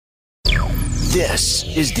This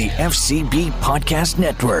is the FCB Podcast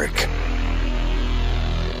Network.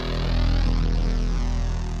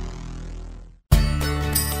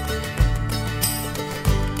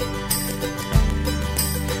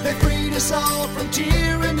 They freed us all from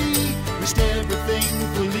tyranny, risked everything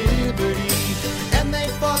for liberty, and they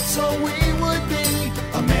fought so we would be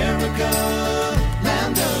America,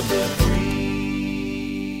 land of the free.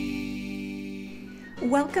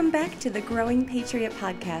 Welcome back to the Growing Patriot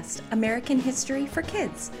Podcast, American History for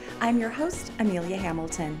Kids. I'm your host, Amelia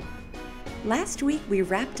Hamilton. Last week, we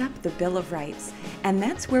wrapped up the Bill of Rights, and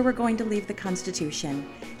that's where we're going to leave the Constitution.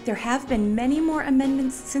 There have been many more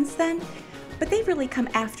amendments since then, but they really come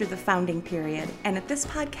after the founding period, and at this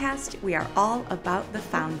podcast, we are all about the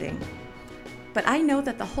founding. But I know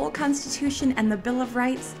that the whole Constitution and the Bill of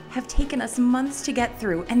Rights have taken us months to get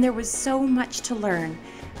through, and there was so much to learn.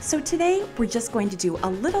 So today, we're just going to do a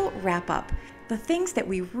little wrap-up, the things that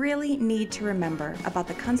we really need to remember about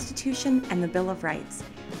the Constitution and the Bill of Rights.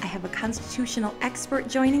 I have a constitutional expert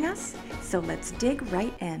joining us, so let's dig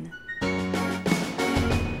right in.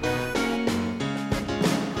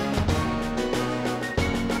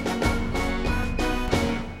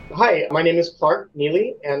 Hi, my name is Clark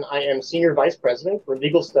Neily, and I am Senior Vice President for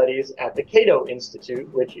Legal Studies at the Cato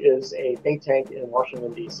Institute, which is a think tank in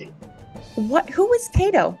Washington, D.C. Who was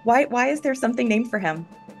Cato? Why is there something named for him?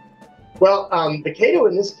 Well, the Cato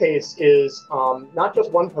in this case is not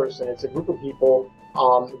just one person. It's a group of people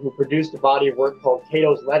who produced a body of work called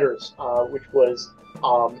Cato's Letters, which was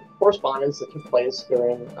correspondence that took place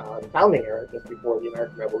during the founding era, just before the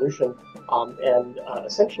American Revolution, and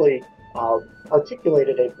essentially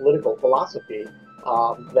articulated a political philosophy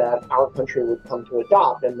that our country would come to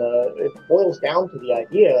adopt. And it boils down to the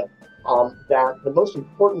idea that the most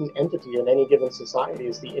important entity in any given society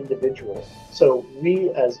is the individual. So we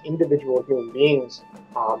as individual human beings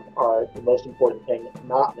are the most important thing,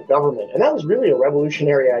 not the government. And that was really a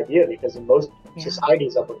revolutionary idea, because in most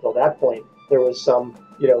societies up until that point, there was some,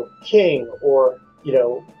 king or,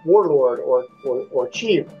 warlord or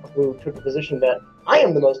chief who took the position that I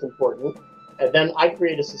am the most important, and then I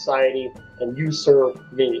create a society and you serve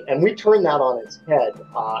me. And we turned that on its head.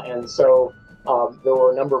 And so there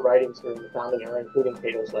were a number of writings during the founding era, including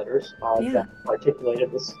Cato's Letters, that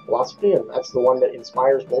articulated this philosophy, and that's the one that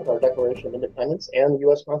inspires both our Declaration of Independence and the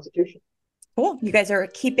U.S. Constitution. Cool. You guys are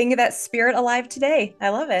keeping that spirit alive today. I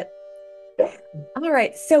love it. Yeah. All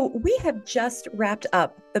right. So we have just wrapped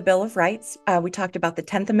up the Bill of Rights. We talked about the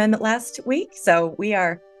 10th Amendment last week. So we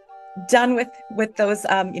are done with those,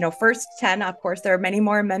 first 10. Of course, there are many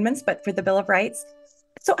more amendments, but for the Bill of Rights.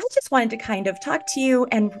 So I just wanted to kind of talk to you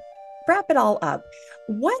and wrap it all up.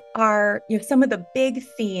 What are some of the big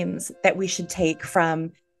themes that we should take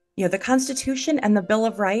from the Constitution and the Bill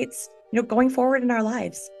of Rights going forward in our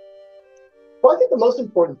lives? Well, I think the most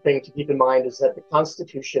important thing to keep in mind is that the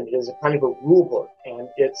Constitution is a kind of a rule book, and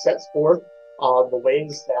it sets forth the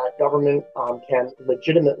ways that government can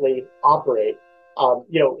legitimately operate.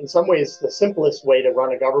 In some ways, the simplest way to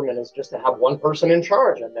run a government is just to have one person in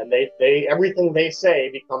charge, and then they everything they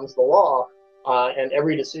say becomes the law, and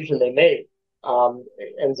every decision they make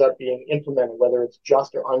ends up being implemented, whether it's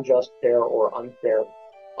just or unjust, fair or unfair.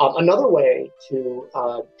 Another way to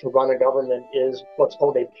run a government is what's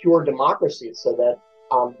called a pure democracy, so that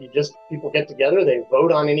people get together, they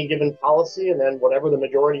vote on any given policy, and then whatever the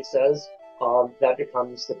majority says, that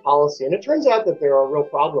becomes the policy. And it turns out that there are real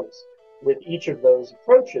problems with each of those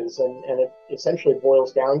approaches, and it essentially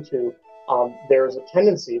boils down to there's a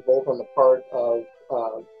tendency, both on the part of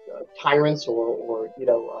tyrants or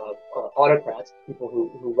autocrats, people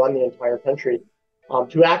who run the entire country,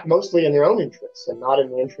 to act mostly in their own interests and not in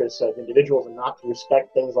the interests of individuals, and not to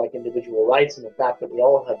respect things like individual rights and the fact that we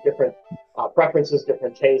all have different preferences,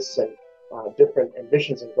 different tastes, and different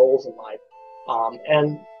ambitions and goals in life.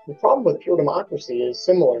 And the problem with pure democracy is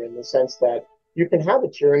similar in the sense that you can have a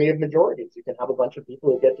tyranny of majorities. You can have a bunch of people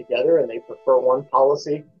who get together and they prefer one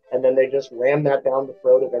policy, and then they just ram that down the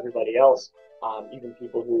throat of everybody else, even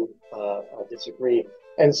people who disagree.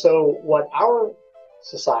 And so what our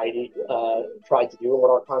society tried to do, and what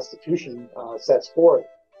our Constitution sets forth,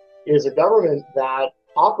 is a government that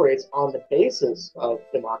operates on the basis of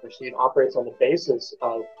democracy and operates on the basis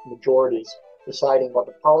of majorities deciding what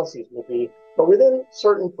the policies will be, but within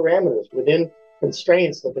certain parameters, within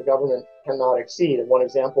constraints that the government cannot exceed. And one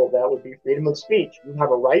example of that would be freedom of speech. You have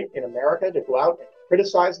a right in America to go out and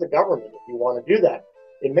criticize the government if you want to do that.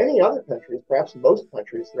 In many other countries, perhaps most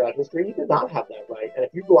countries throughout history, you did not have that right. And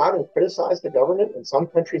if you go out and criticize the government in some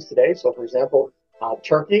countries today, so for example,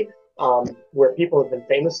 Turkey, where people have been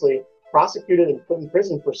famously prosecuted and put in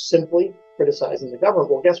prison for simply criticizing the government,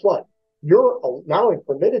 well, guess what? you're not only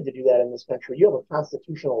permitted to do that in this country, you have a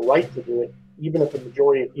constitutional right to do it, even if the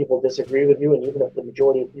majority of people disagree with you, and even if the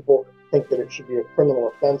majority of people think that it should be a criminal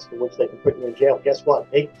offense for which they can put you in jail. Guess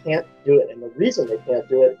what? They can't do it. And the reason they can't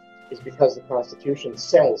do it is because the Constitution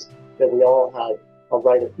says that we all have a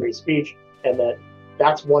right of free speech, and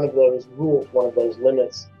that's one of those rules, one of those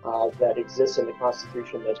limits that exists in the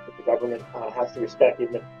Constitution that the government has to respect,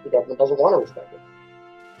 even if the government doesn't want to respect it.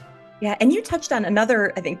 Yeah, and you touched on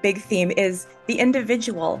another, I think, big theme is the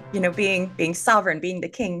individual, being sovereign, being the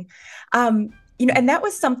king. And that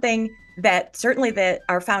was something that certainly that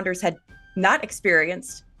our founders had not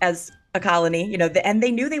experienced as a colony, and they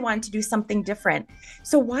knew they wanted to do something different.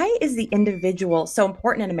 So why is the individual so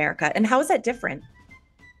important in America, and how is that different?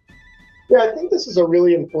 Yeah, I think this is a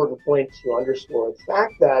really important point to underscore. The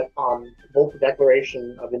fact that both the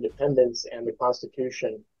Declaration of Independence and the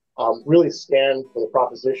Constitution really stand for the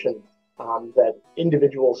proposition that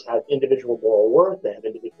individuals have individual moral worth, they have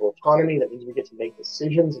individual autonomy. That means we get to make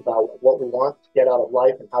decisions about what we want to get out of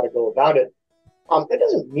life and how to go about it. That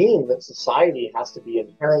doesn't mean that society has to be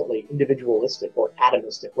inherently individualistic or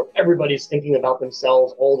atomistic, where everybody's thinking about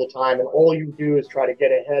themselves all the time and all you do is try to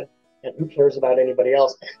get ahead and who cares about anybody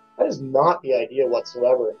else. That is not the idea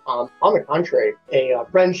whatsoever. On the contrary, a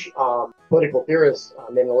French political theorist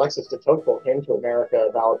named Alexis de Tocqueville came to America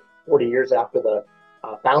about 40 years after the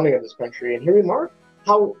founding of this country, and he remarked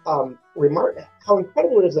how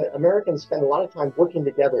incredible it is that Americans spend a lot of time working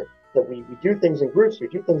together, that we do things in groups, we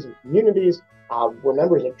do things in communities, we're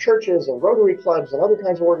members of churches and Rotary clubs and other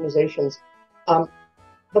kinds of organizations.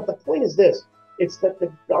 But the point is this, it's that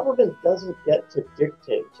the government doesn't get to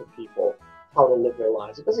dictate to people how to live their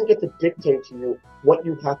lives. It doesn't get to dictate to you what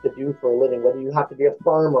you have to do for a living, whether you have to be a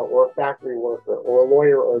farmer or a factory worker or a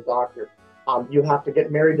lawyer or a doctor. You have to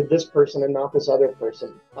get married to this person and not this other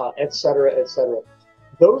person, et cetera, et cetera.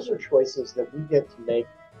 Those are choices that we get to make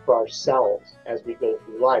for ourselves as we go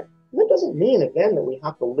through life. And that doesn't mean, again, that we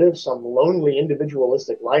have to live some lonely,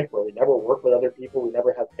 individualistic life where we never work with other people, we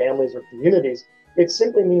never have families or communities. It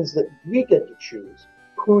simply means that we get to choose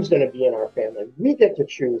who's going to be in our family. We get to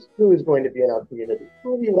choose who is going to be in our community,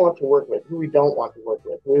 who we want to work with, who we don't want to work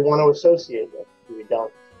with, who we want to associate with, who we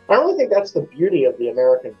don't. I really think that's the beauty of the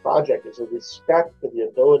American project, is a respect for the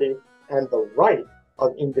ability and the right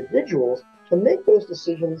of individuals to make those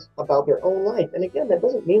decisions about their own life. And again, that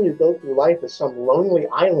doesn't mean you go through life as some lonely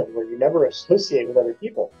island where you never associate with other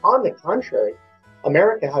people. On the contrary,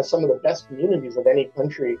 America has some of the best communities of any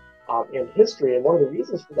country in history. And one of the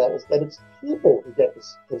reasons for that is that it's people who get to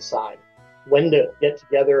decide when to get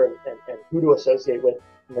together and who to associate with.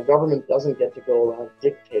 And the government doesn't get to go around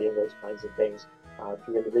dictating those kinds of things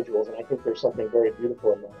to individuals. And I think there's something very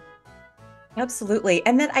beautiful in that. Absolutely.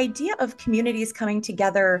 And that idea of communities coming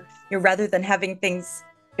together, rather than having things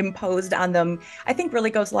imposed on them, I think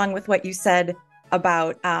really goes along with what you said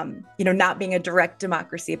about, not being a direct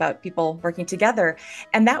democracy, about people working together.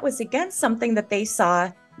 And that was, again, something that they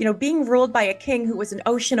saw, being ruled by a king who was an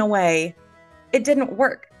ocean away. It didn't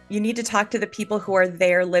work. You need to talk to the people who are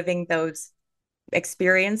there living those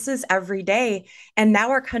experiences every day. And now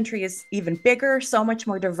our country is even bigger, so much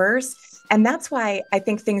more diverse. And that's why I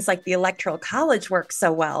think things like the Electoral College work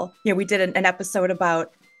so well. We did an episode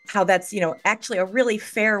about how that's, actually a really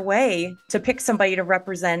fair way to pick somebody to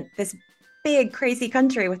represent this big, crazy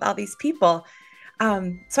country with all these people.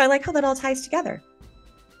 So I like how that all ties together.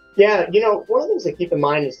 Yeah, one of the things to keep in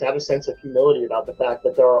mind is to have a sense of humility about the fact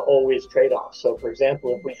that there are always trade-offs. So, for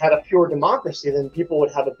example, if we had a pure democracy, then people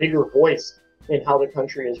would have a bigger voice in how the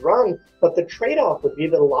country is run. But the trade-off would be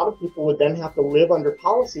that a lot of people would then have to live under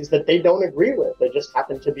policies that they don't agree with. They just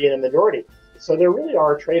happen to be in a minority. So there really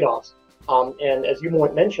are trade-offs. And as you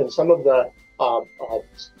mentioned, some of the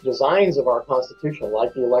designs of our Constitution,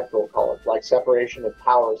 like the Electoral College, like separation of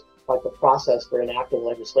powers, like the process for enacting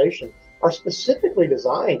legislation, are specifically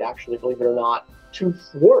designed, actually, believe it or not, to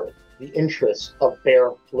thwart the interests of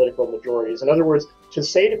bare political majorities. In other words, to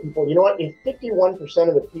say to people, you know what, if 51%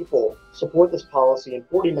 of the people support this policy and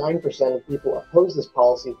 49% of people oppose this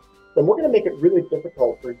policy, then we're going to make it really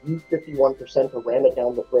difficult for you 51% to ram it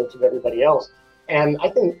down the throats of everybody else. And I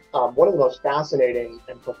think one of the most fascinating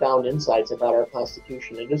and profound insights about our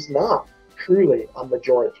Constitution, it is not truly a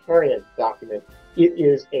majoritarian document. It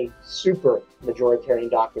is a super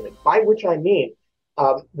majoritarian document, by which I mean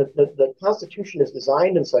the Constitution is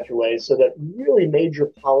designed in such a way so that really major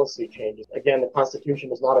policy changes. Again, the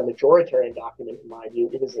Constitution is not a majoritarian document, in my view.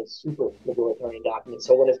 It is a super majoritarian document.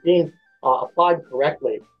 So when it's being applied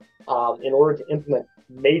correctly, in order to implement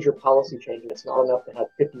major policy change. It's not enough to have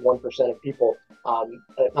 51% of people. A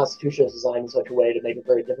constitution is designed in such a way to make it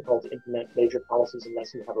very difficult to implement major policies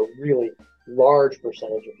unless you have a really large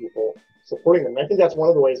percentage of people supporting them. And I think that's one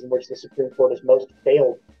of the ways in which the Supreme Court has most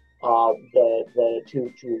failed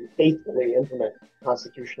to faithfully implement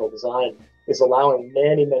constitutional design, is allowing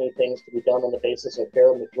many things to be done on the basis of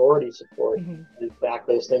bare majority support. In fact,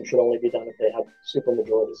 those things should only be done if they have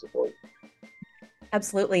supermajority support.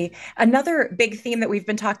 Absolutely. Another big theme that we've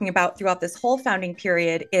been talking about throughout this whole founding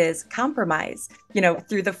period is compromise.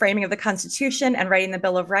 Through the framing of the Constitution and writing the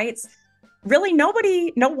Bill of Rights, really no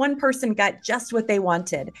one person got just what they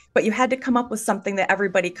wanted, but you had to come up with something that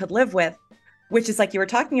everybody could live with, which is like you were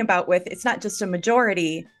talking about with, it's not just a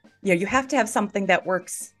majority, you have to have something that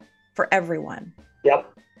works for everyone.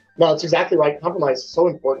 Yep. No, that's exactly right. Compromise is so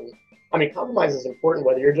important. I mean, compromise is important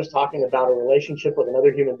whether you're just talking about a relationship with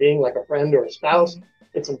another human being, like a friend or a spouse.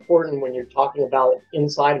 It's important when you're talking about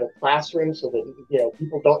inside of a classroom, so that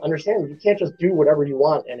people don't understand. You can't just do whatever you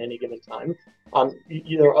want at any given time.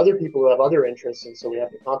 There are other people who have other interests, and so we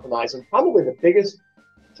have to compromise. And probably the biggest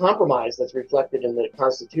compromise that's reflected in the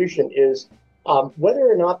Constitution is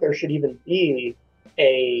whether or not there should even be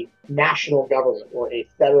a national government or a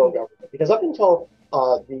federal government. Because up until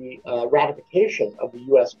the ratification of the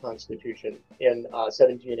U.S. Constitution in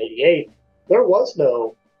 1788, there was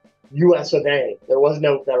no U.S. of A. There was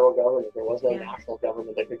no federal government. There was no national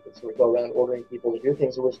government that could sort of go around ordering people to do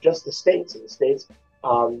things. It was just the states, and the states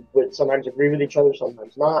would sometimes agree with each other,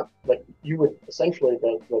 sometimes not. But you would essentially,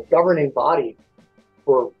 the governing body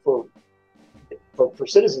for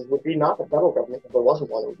citizens would be not the federal government. If there wasn't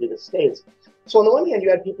one, it would be the states. So on the one hand, you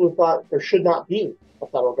had people who thought there should not be a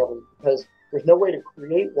federal government because there's no way to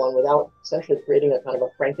create one without essentially creating a kind of a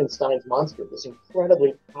Frankenstein's monster, this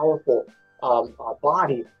incredibly powerful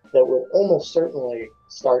body that would almost certainly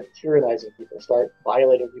start tyrannizing people, start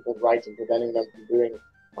violating people's rights and preventing them from doing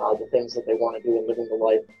the things that they want to do and living the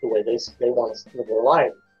life the way they want to live their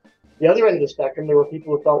life. The other end of the spectrum, there were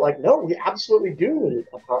people who felt like, no, we absolutely do need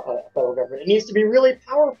a federal government. It needs to be really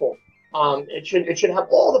powerful. It should have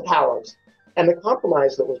all the powers. And the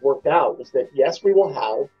compromise that was worked out was that, yes, we will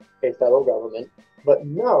have a federal government, but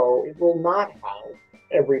no, it will not have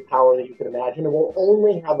every power that you can imagine. It will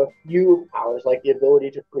only have a few powers, like the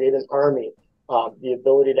ability to create an army, the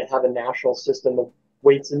ability to have a national system of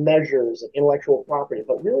weights and measures and intellectual property,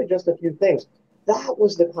 but really just a few things. That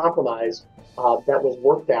was the compromise that was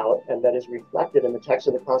worked out and that is reflected in the text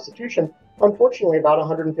of the Constitution. Unfortunately, about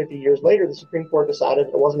 150 years later, the Supreme Court decided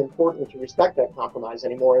it wasn't important to respect that compromise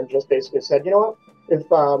anymore and just basically said, you know what,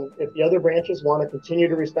 if the other branches want to continue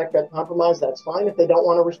to respect that compromise, that's fine. If they don't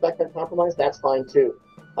want to respect that compromise, that's fine too.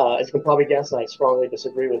 As you can probably guess, I strongly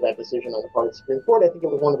disagree with that decision on the part of the Supreme Court. I think it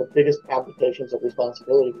was one of the biggest abdications of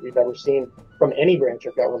responsibility that we've ever seen from any branch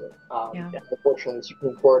of government. And unfortunately, the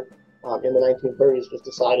Supreme Court in the 1930s just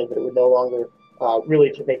decided that it would no longer really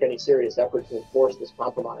to make any serious effort to enforce this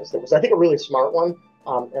compromise. That was, I think, a really smart one.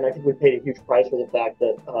 And I think we paid a huge price for the fact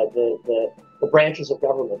that the branches of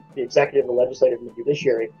government, the executive, the legislative, and the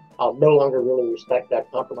judiciary, no longer really respect that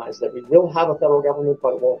compromise, that we will have a federal government,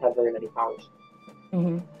 but it won't have very many powers.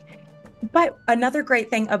 Mm-hmm. But another great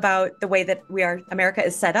thing about the way that America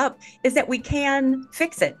is set up is that we can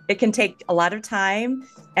fix it. It can take a lot of time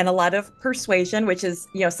and a lot of persuasion, which is,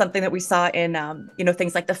 something that we saw in,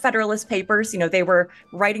 things like the Federalist Papers. They were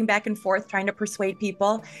writing back and forth, trying to persuade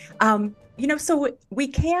people. So we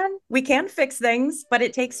can fix things, but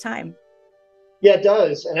it takes time. Yeah, it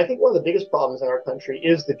does. And I think one of the biggest problems in our country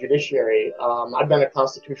is the judiciary. I've been a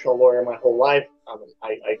constitutional lawyer my whole life.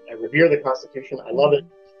 I revere the Constitution. I love it.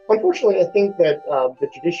 Unfortunately, I think that the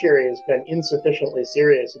judiciary has been insufficiently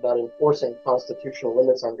serious about enforcing constitutional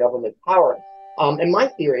limits on government power. And my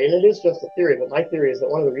theory, and it is just a theory, but my theory is that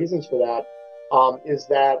one of the reasons for that is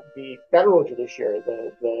that the federal judiciary,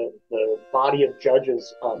 the body of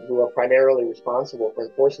judges who are primarily responsible for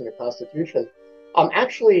enforcing the Constitution,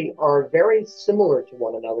 actually are very similar to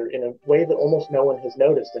one another in a way that almost no one has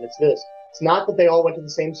noticed. And it's this. It's not that they all went to the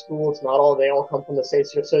same school. It's not they all come from the same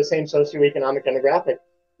socioeconomic demographic.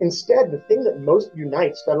 Instead, the thing that most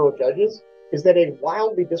unites federal judges is that a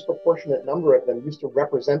wildly disproportionate number of them used to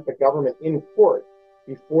represent the government in court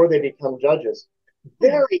before they become judges.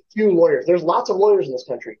 Very few lawyers, there's lots of lawyers in this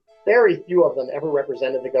country, very few of them ever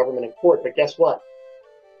represented the government in court. But guess what?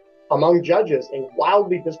 Among judges, a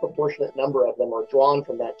wildly disproportionate number of them are drawn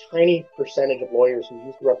from that tiny percentage of lawyers who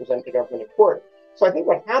used to represent the government in court. So I think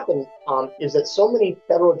what happened is that so many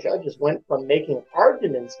federal judges went from making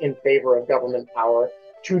arguments in favor of government power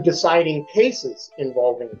to deciding cases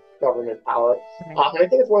involving government power. And I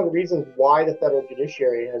think it's one of the reasons why the federal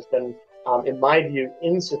judiciary has been in my view,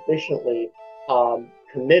 insufficiently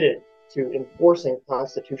committed to enforcing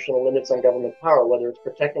constitutional limits on government power, whether it's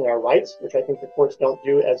protecting our rights, which I think the courts don't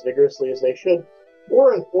do as vigorously as they should,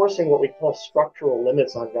 or enforcing what we call structural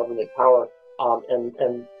limits on government power.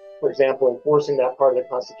 And for example, enforcing that part of the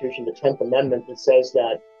Constitution, the 10th Amendment, that says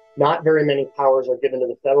that not very many powers are given to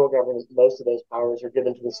the federal government. Most of those powers are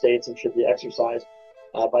given to the states and should be exercised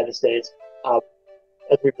by the states.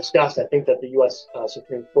 As we've discussed, I think that the U.S.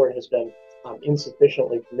 Supreme Court has been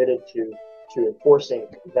insufficiently committed to enforcing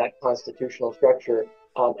that constitutional structure.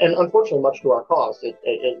 And unfortunately, much to our cost,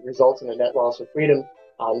 it results in a net loss of freedom.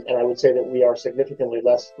 And I would say that we are significantly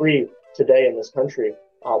less free today in this country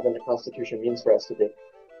than the Constitution means for us to be.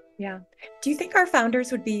 Yeah. Do you think our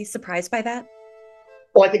founders would be surprised by that?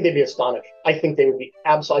 Well, I think they'd be astonished. I think they would be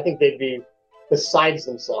I think they'd be besides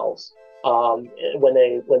themselves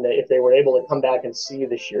if they were able to come back and see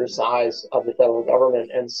the sheer size of the federal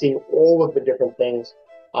government and see all of the different things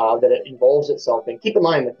that it involves itself in. Keep in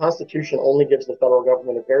mind, the Constitution only gives the federal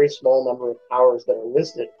government a very small number of powers that are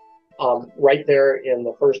listed right there in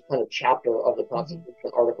the first kind of chapter of the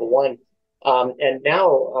Constitution, Article 1. And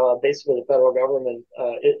now, basically, the federal government,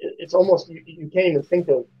 it's almost, you can't even think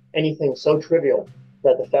of anything so trivial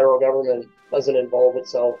that the federal government doesn't involve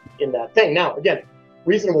itself in that thing. Now, again,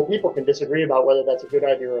 reasonable people can disagree about whether that's a good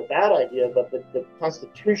idea or a bad idea, but the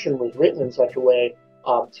Constitution was written in such a way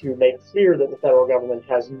to make clear that the federal government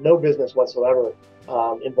has no business whatsoever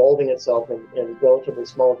involving itself in relatively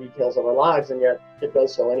small details of our lives, and yet it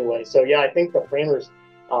does so anyway. So, yeah, I think the framers,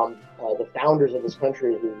 the founders of this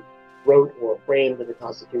country who wrote or framed the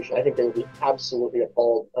Constitution, I think they would be absolutely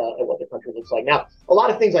appalled at what the country looks like now. A lot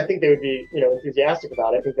of things I think they would be, enthusiastic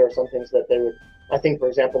about. I think there are some things that they would. I think, for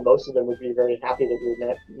example, most of them would be very happy that we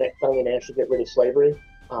would finally manage to get rid of slavery,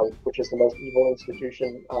 which is the most evil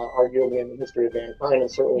institution, arguably, in the history of mankind, and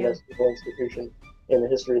certainly the most evil institution in the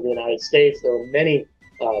history of the United States. There were many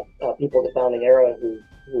people of the founding era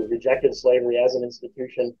who rejected slavery as an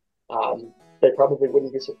institution. They probably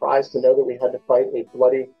wouldn't be surprised to know that we had to fight a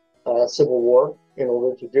bloody civil war in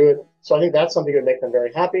order to do it. So I think that's something that would make them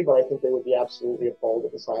very happy, but I think they would be absolutely appalled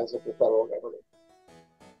at the size of the federal government.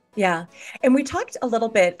 Yeah. And we talked a little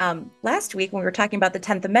bit last week when we were talking about the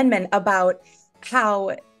 10th Amendment about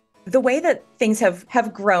how the way that things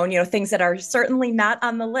have grown, things that are certainly not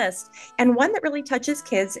on the list. And one that really touches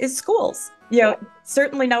kids is schools.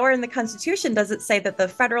 Certainly nowhere in the Constitution does it say that the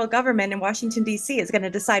federal government in Washington, D.C. is going to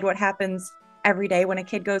decide what happens every day when a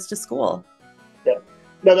kid goes to school. Yeah.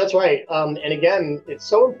 No, that's right. And again, it's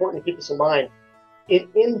so important to keep this in mind.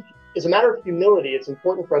 As a matter of humility, it's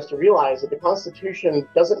important for us to realize that the Constitution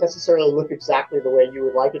doesn't necessarily look exactly the way you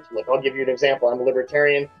would like it to look. I'll give you an example. I'm a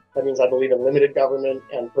libertarian. That means I believe in limited government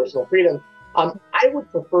and personal freedom. I would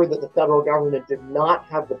prefer that the federal government did not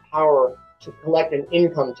have the power to collect an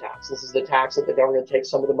income tax. This is the tax that the government takes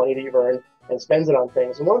some of the money that you've earned and spends it on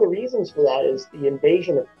things. And one of the reasons for that is the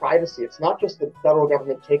invasion of privacy. It's not just the federal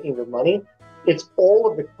government taking your money. It's all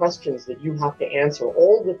of the questions that you have to answer,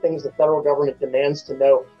 all of the things the federal government demands to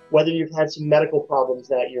know, whether you've had some medical problems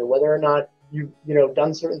that year, whether or not you've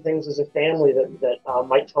done certain things as a family that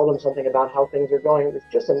might tell them something about how things are going. It's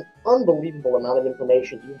just an unbelievable amount of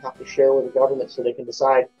information you have to share with the government so they can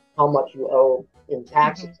decide how much you owe in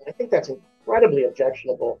taxes. Mm-hmm. I think that's incredibly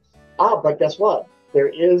objectionable. But guess what? There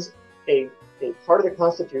is a part of the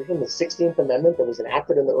Constitution, the 16th Amendment, that was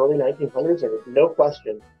enacted in the early 1900s, and with no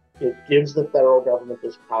question, it gives the federal government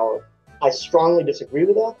this power. I strongly disagree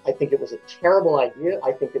with that. I think it was a terrible idea.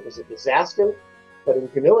 I think it was a disaster. But in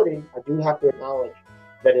humility, I do have to acknowledge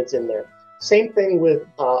that it's in there. Same thing with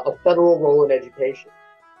a federal role in education.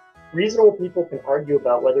 Reasonable people can argue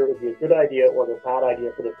about whether it would be a good idea or a bad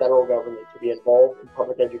idea for the federal government to be involved in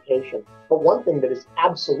public education. But one thing that is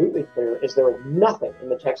absolutely clear is there is nothing in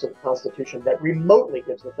the text of the Constitution that remotely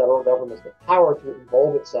gives the federal government the power to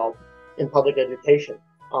involve itself in public education.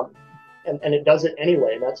 And it does it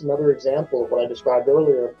anyway. And that's another example of what I described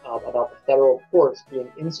earlier about the federal courts being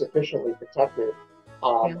insufficiently protective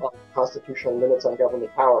of constitutional limits on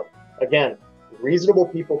government power. Again, reasonable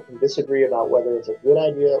people can disagree about whether it's a good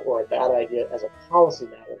idea or a bad idea as a policy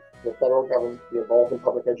matter for the federal government to be involved in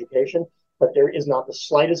public education. But there is not the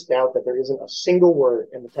slightest doubt that there isn't a single word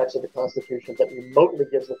in the text of the Constitution that remotely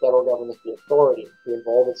gives the federal government the authority to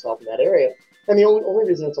involve itself in that area. And the only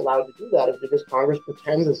reason it's allowed to do that is because Congress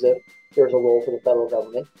pretends as if there's a role for the federal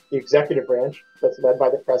government. The executive branch, that's led by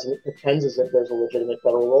the president, pretends as if there's a legitimate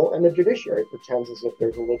federal role, and the judiciary pretends as if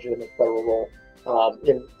there's a legitimate federal role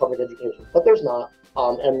in public education. But there's not.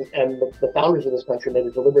 And the founders of this country made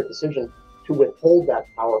a deliberate decision to withhold that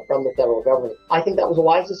power from the federal government. I think that was a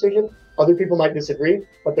wise decision. Other people might disagree,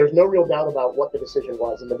 but there's no real doubt about what the decision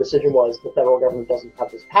was. And the decision was the federal government doesn't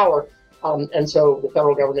have this power. And so the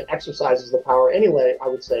federal government exercises the power anyway, I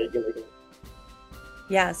would say, illegally.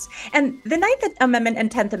 Yes. And the Ninth Amendment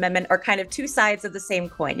and 10th Amendment are kind of two sides of the same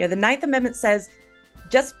coin. The Ninth Amendment says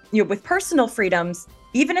just, with personal freedoms,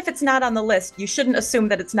 even if it's not on the list, you shouldn't assume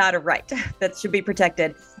that it's not a right that should be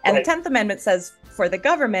protected. And the 10th Amendment says for the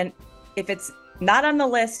government, if it's not on the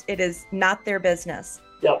list, it is not their business.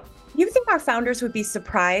 Yeah. You think our founders would be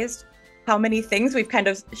surprised how many things we've kind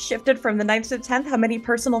of shifted from the 9th to the 10th, how many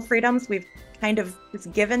personal freedoms we've kind of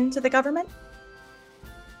just given to the government?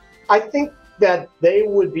 I think that they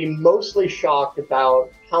would be mostly shocked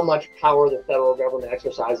about how much power the federal government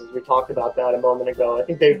exercises. We talked about that a moment ago. I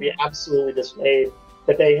think they'd be absolutely dismayed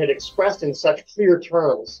that they had expressed in such clear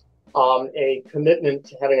terms a commitment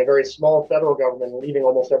to having a very small federal government and leaving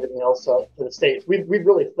almost everything else to the states. We've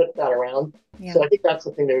really flipped that around. Yeah. So I think that's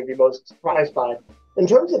the thing they would be most surprised by. In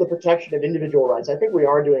terms of the protection of individual rights, I think we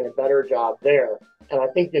are doing a better job there. And I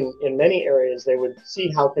think in many areas, they would see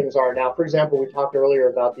how things are now. For example, we talked earlier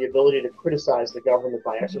about the ability to criticize the government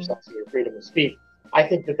by exercising your freedom of speech. I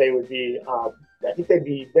think that they would be, they'd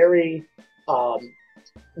be very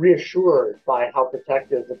reassured by how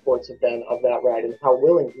protective the courts have been of that right and how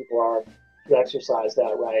willing people are to exercise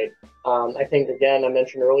that right. I think, again, I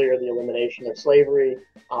mentioned earlier the elimination of slavery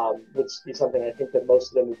would be something I think that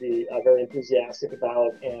most of them would be very enthusiastic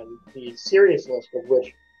about, and the seriousness with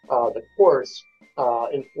which the courts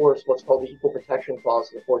enforce what's called the Equal Protection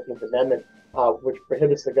Clause of the 14th Amendment, which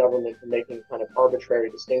prohibits the government from making kind of arbitrary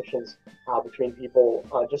distinctions between people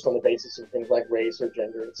just on the basis of things like race or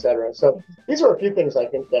gender, et cetera. So these are a few things I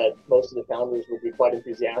think that most of the founders would be quite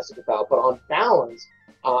enthusiastic about. But on balance,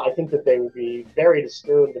 I think that they would be very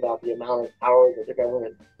disturbed about the amount of power that the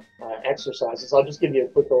government exercises. I'll just give you a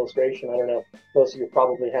quick illustration. I don't know, most of you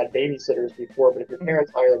probably had babysitters before, but if your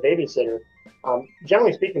parents hire a babysitter,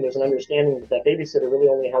 generally speaking, there's an understanding that that babysitter really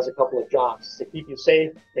only has a couple of jobs: to keep you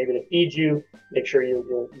safe, maybe to feed you, make sure you've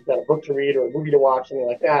got a book to read or a movie to watch, something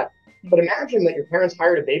like that. But imagine that your parents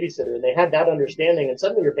hired a babysitter and they had that understanding, and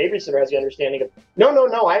suddenly your babysitter has the understanding of,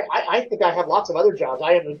 no, I think I have lots of other jobs.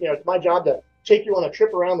 I have, it's my job to take you on a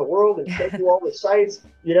trip around the world and show you all the sights,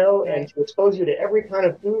 and to expose you to every kind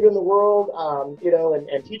of food in the world,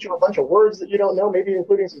 and teach you a bunch of words that you don't know, maybe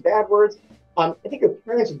including some bad words. I think your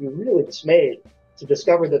parents would be really dismayed to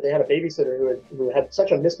discover that they had a babysitter who had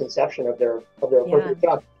such a misconception of their appropriate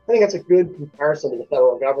job. I think that's a good comparison to the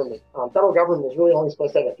federal government. Federal government is really only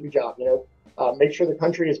supposed to have a few jobs, make sure the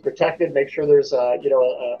country is protected, make sure there's a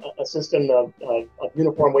system of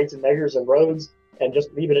uniform weights and measures and roads, and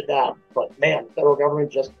just leave it at that. But man, the federal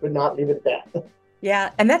government just could not leave it at that.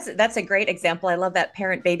 Yeah. And that's a great example. I love that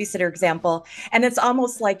parent babysitter example. And it's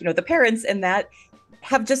almost like, the parents in that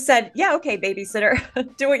have just said, yeah, okay, babysitter,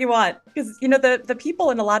 do what you want. Because, the people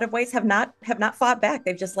in a lot of ways have not fought back.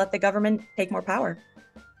 They've just let the government take more power.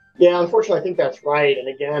 Yeah, unfortunately, I think that's right. And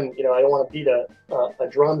again, I don't want to beat a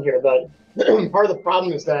drum here, but part of the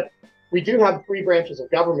problem is that we do have three branches of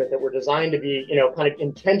government that were designed to be, kind of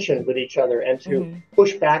in tension with each other and to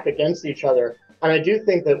push back against each other. And I do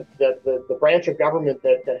think that the branch of government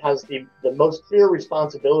that has the most clear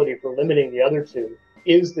responsibility for limiting the other two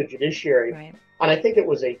is the judiciary. Right. And I think it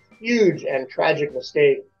was a huge and tragic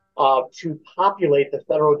mistake to populate the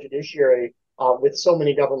federal judiciary with so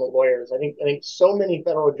many government lawyers. I think so many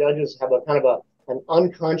federal judges have a kind of an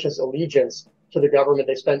unconscious allegiance to the government.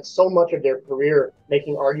 They spent so much of their career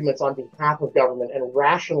making arguments on behalf of government and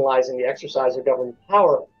rationalizing the exercise of government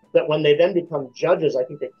power that when they then become judges, I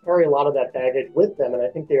think they carry a lot of that baggage with them. And I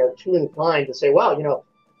think they are too inclined to say, well,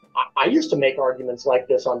 I used to make arguments like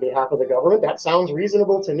this on behalf of the government. That sounds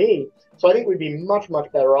reasonable to me. So I think we'd be much,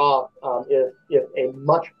 much better off if a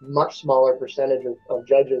much, much smaller percentage of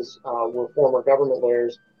judges were former government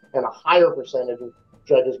lawyers, and a higher percentage of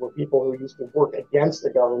judges were people who used to work against the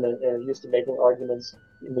government and are used to making arguments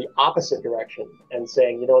in the opposite direction and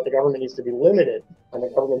saying, the government needs to be limited and the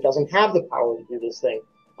government doesn't have the power to do this thing.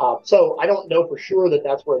 So I don't know for sure that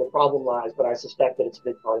that's where the problem lies, but I suspect that it's a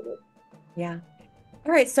big part of it. Yeah.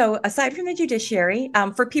 All right. So aside from the judiciary,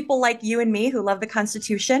 for people like you and me who love the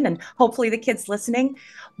Constitution, and hopefully the kids listening,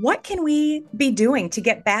 what can we be doing to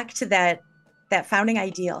get back to that founding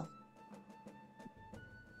ideal?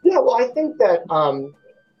 Yeah, well, I think that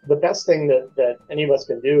the best thing that any of us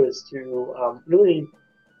can do is to really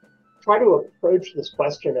try to approach this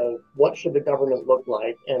question of what should the government look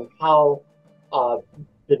like and how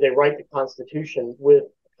did they write the Constitution with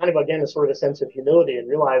kind of, again, a sort of a sense of humility, and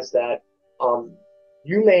realize that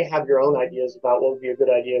You may have your own ideas about what would be a good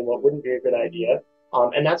idea and what wouldn't be a good idea,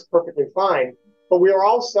 and that's perfectly fine. But we are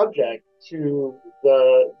all subject to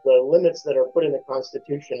the limits that are put in the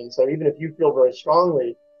Constitution. And so even if you feel very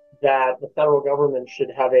strongly that the federal government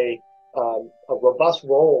should have a robust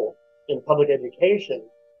role in public education,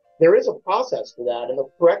 there is a process for that. And the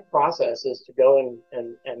correct process is to go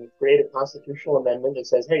and create a constitutional amendment that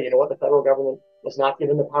says, hey, you know what? The federal government was not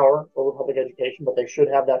given the power over public education, but they should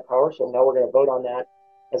have that power. So now we're going to vote on that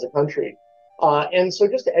as a country. And so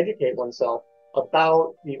just to educate oneself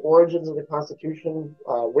about the origins of the Constitution,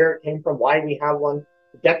 where it came from, why we have one,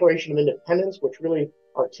 the Declaration of Independence, which really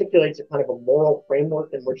articulates a kind of a moral framework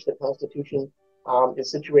in which the Constitution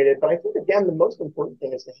is situated. But I think, again, the most important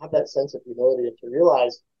thing is to have that sense of humility and to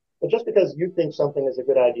realize that just because you think something is a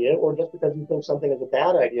good idea or just because you think something is a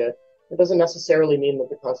bad idea, it doesn't necessarily mean that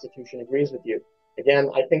the Constitution agrees with you. Again,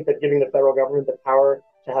 I think that giving the federal government the power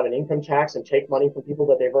to have an income tax and take money from people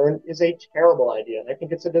that they've earned is a terrible idea. And I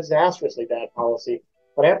think it's a disastrously bad policy.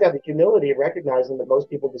 But I have to have the humility of recognizing that most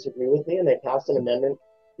people disagree with me and they passed an amendment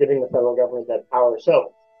giving the federal government that power.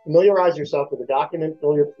 So familiarize yourself with the document,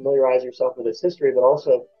 familiarize yourself with its history, but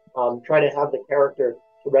also try to have the character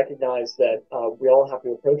to recognize that we all have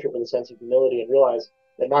to approach it with a sense of humility and realize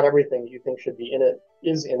that not everything you think should be in it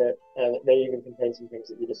is in it, and it may even contain some things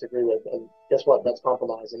that you disagree with. And guess what? That's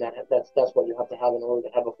compromise, and that's what you have to have in order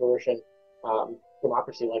to have a flourishing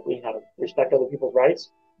democracy like we have. Respect other people's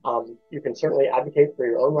rights. You can certainly advocate for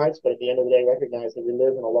your own rights, but at the end of the day, recognize that we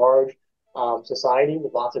live in a large society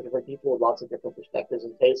with lots of different people with lots of different perspectives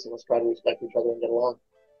and tastes, and let's try to respect each other and get along.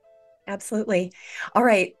 Absolutely. All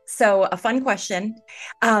right. So a fun question.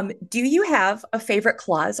 Do you have a favorite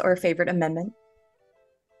clause or a favorite amendment?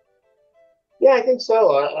 Yeah, I think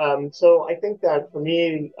so. So I think that for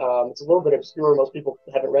me, it's a little bit obscure. Most people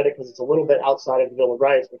haven't read it because it's a little bit outside of the Bill of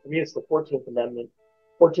Rights. But for me, it's the 14th Amendment.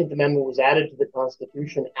 14th Amendment was added to the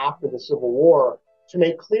Constitution after the Civil War to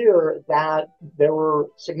make clear that there were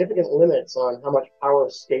significant limits on how much power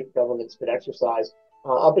state governments could exercise.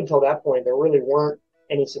 Up until that point, there really weren't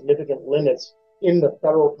any significant limits in the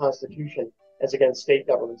federal Constitution as against state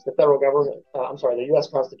governments. The federal government, the U.S.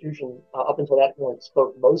 Constitution, up until that point,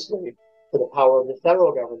 spoke mostly to the power of the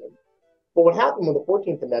federal government. But what happened with the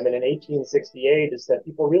 14th Amendment in 1868 is that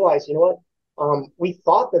people realized, you know what? We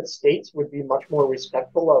thought that states would be much more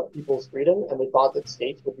respectful of people's freedom, and we thought that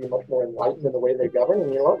states would be much more enlightened in the way they govern.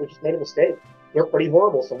 And you know what? We just made a mistake. They're pretty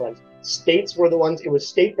horrible sometimes. States were the ones, it was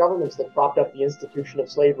state governments that propped up the institution of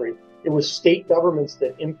slavery. It was state governments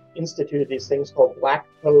that instituted these things called black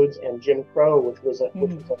codes and Jim Crow, which was an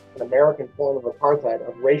American form of apartheid,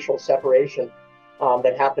 of racial separation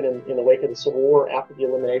that happened in the wake of the Civil War after the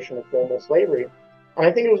elimination of formal slavery. And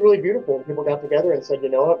I think it was really beautiful when people got together and said, you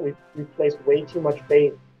know what, we've placed way too much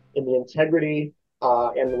faith in the integrity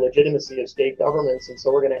and the legitimacy of state governments. And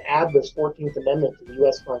so we're going to add this 14th Amendment to the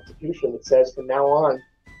U.S. Constitution that says from now on,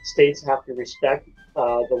 states have to respect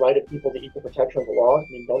the right of people to equal protection of the law. I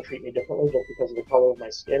mean, don't treat me differently just because of the color of my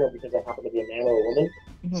skin or because I happen to be a man or a woman.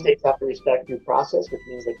 Mm-hmm. States have to respect due process, which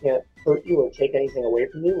means they can't hurt you or take anything away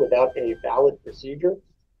from you without a valid procedure.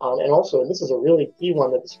 And also, and this is a really key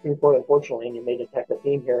one that the Supreme Court, unfortunately, and you may detect a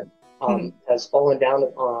theme here, has fallen down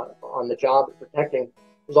on the job of protecting.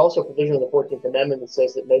 There's also a provision of the 14th Amendment that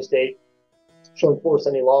says that no state shall enforce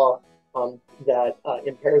any law that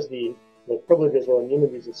impairs the privileges or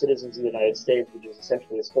immunities of citizens of the United States, which is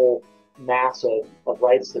essentially this whole mass of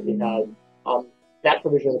rights that we have. That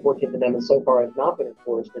provision of the 14th Amendment so far has not been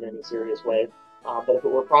enforced in any serious way. But if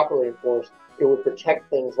it were properly enforced, it would protect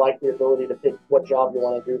things like the ability to pick what job you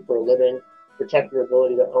want to do for a living, protect your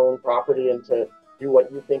ability to own property and to do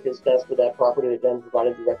what you think is best with that property, again,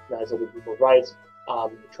 provided you recognize other people's rights,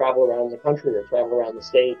 travel around the country or travel around the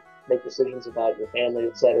state, make decisions about your family,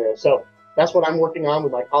 etc. So that's what I'm working on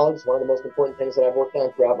with my colleagues. One of the most important things that I've worked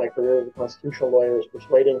on throughout my career as a constitutional lawyer is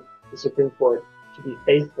persuading the Supreme Court to be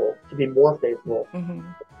faithful, to be more faithful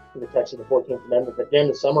to the text of the 14th Amendment. But again,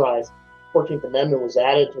 to summarize, 14th Amendment was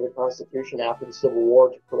added to the Constitution after the Civil War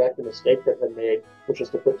to correct a mistake that had been made, which is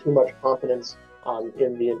to put too much confidence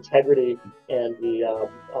in the integrity and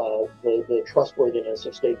the trustworthiness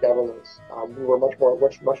of state governments. We were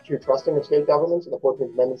much too trusting of state governments, and the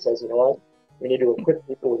 14th Amendment says, you know what? We need to equip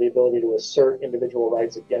people with the ability to assert individual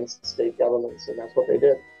rights against state governments, and that's what they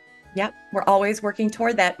did. Yep, we're always working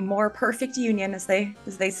toward that more perfect union, as they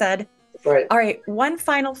said. That's right. All right, one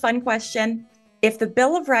final fun question. If the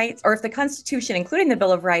Bill of Rights, or if the Constitution, including the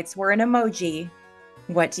Bill of Rights, were an emoji,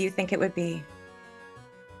 what do you think it would be?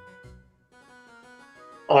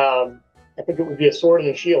 I think it would be a sword and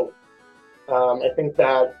a shield. I think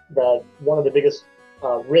that one of the biggest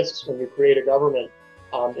risks when you create a government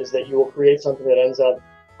is that you will create something that ends up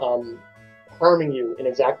harming you in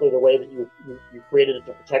exactly the way that you created it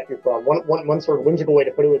to protect you from. One sort of whimsical way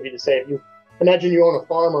to put it would be to say, if you imagine you own a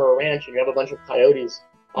farm or a ranch and you have a bunch of coyotes,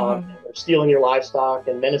 and they're stealing your livestock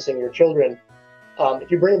and menacing your children.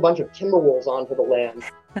 If you bring a bunch of timber wolves onto the land,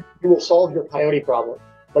 you will solve your coyote problem,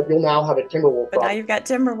 but you'll now have a timber wolf problem. But now you've got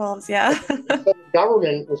timber wolves, yeah. So the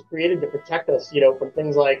government was created to protect us, from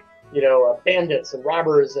things like, bandits and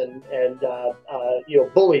robbers and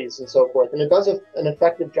bullies and so forth. And it does an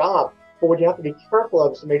effective job. But what you have to be careful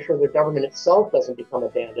of is to make sure the government itself doesn't become a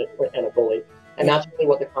bandit and a bully. And that's really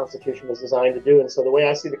what the Constitution was designed to do. And so the way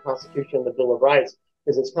I see the Constitution and the Bill of Rights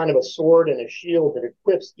is it's kind of a sword and a shield that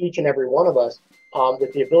equips each and every one of us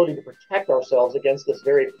with the ability to protect ourselves against this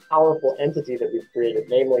very powerful entity that we've created,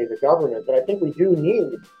 namely the government, that I think we do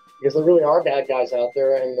need, because there really are bad guys out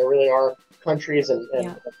there, and there really are countries and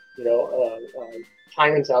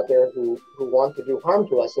tyrants out there who want to do harm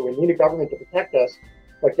to us. So we need a government to protect us.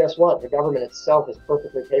 But guess what? The government itself is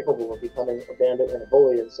perfectly capable of becoming a bandit and a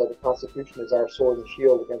bully. And so the Constitution is our sword and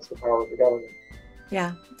shield against the power of the government.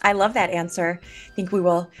 Yeah, I love that answer. I think we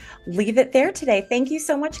will leave it there today. Thank you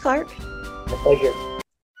so much, Clark. My pleasure.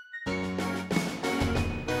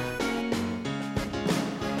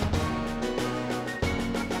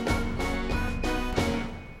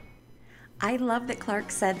 I love that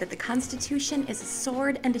Clark said that the Constitution is a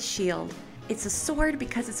sword and a shield. It's a sword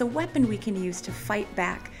because it's a weapon we can use to fight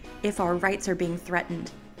back if our rights are being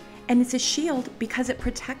threatened. And it's a shield because it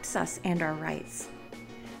protects us and our rights.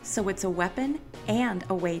 So it's a weapon and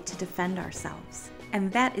a way to defend ourselves.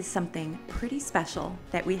 And that is something pretty special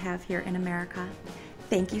that we have here in America.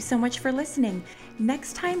 Thank you so much for listening.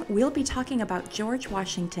 Next time, we'll be talking about George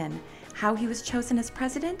Washington, how he was chosen as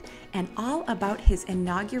president, and all about his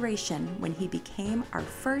inauguration when he became our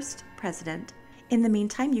first president. In the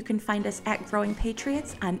meantime, you can find us at Growing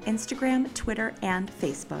Patriots on Instagram, Twitter, and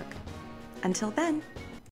Facebook. Until then.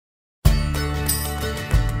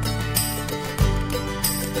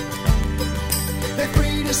 They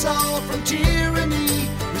freed us all from tyranny,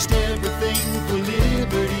 risked everything for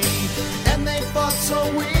liberty, and they fought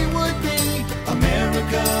so we would be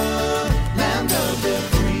America, land of the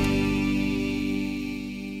free.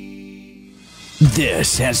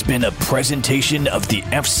 This has been a presentation of the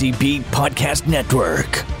FCB Podcast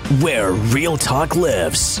Network, where real talk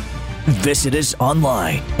lives. Visit us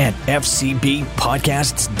online at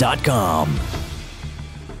fcbpodcasts.com.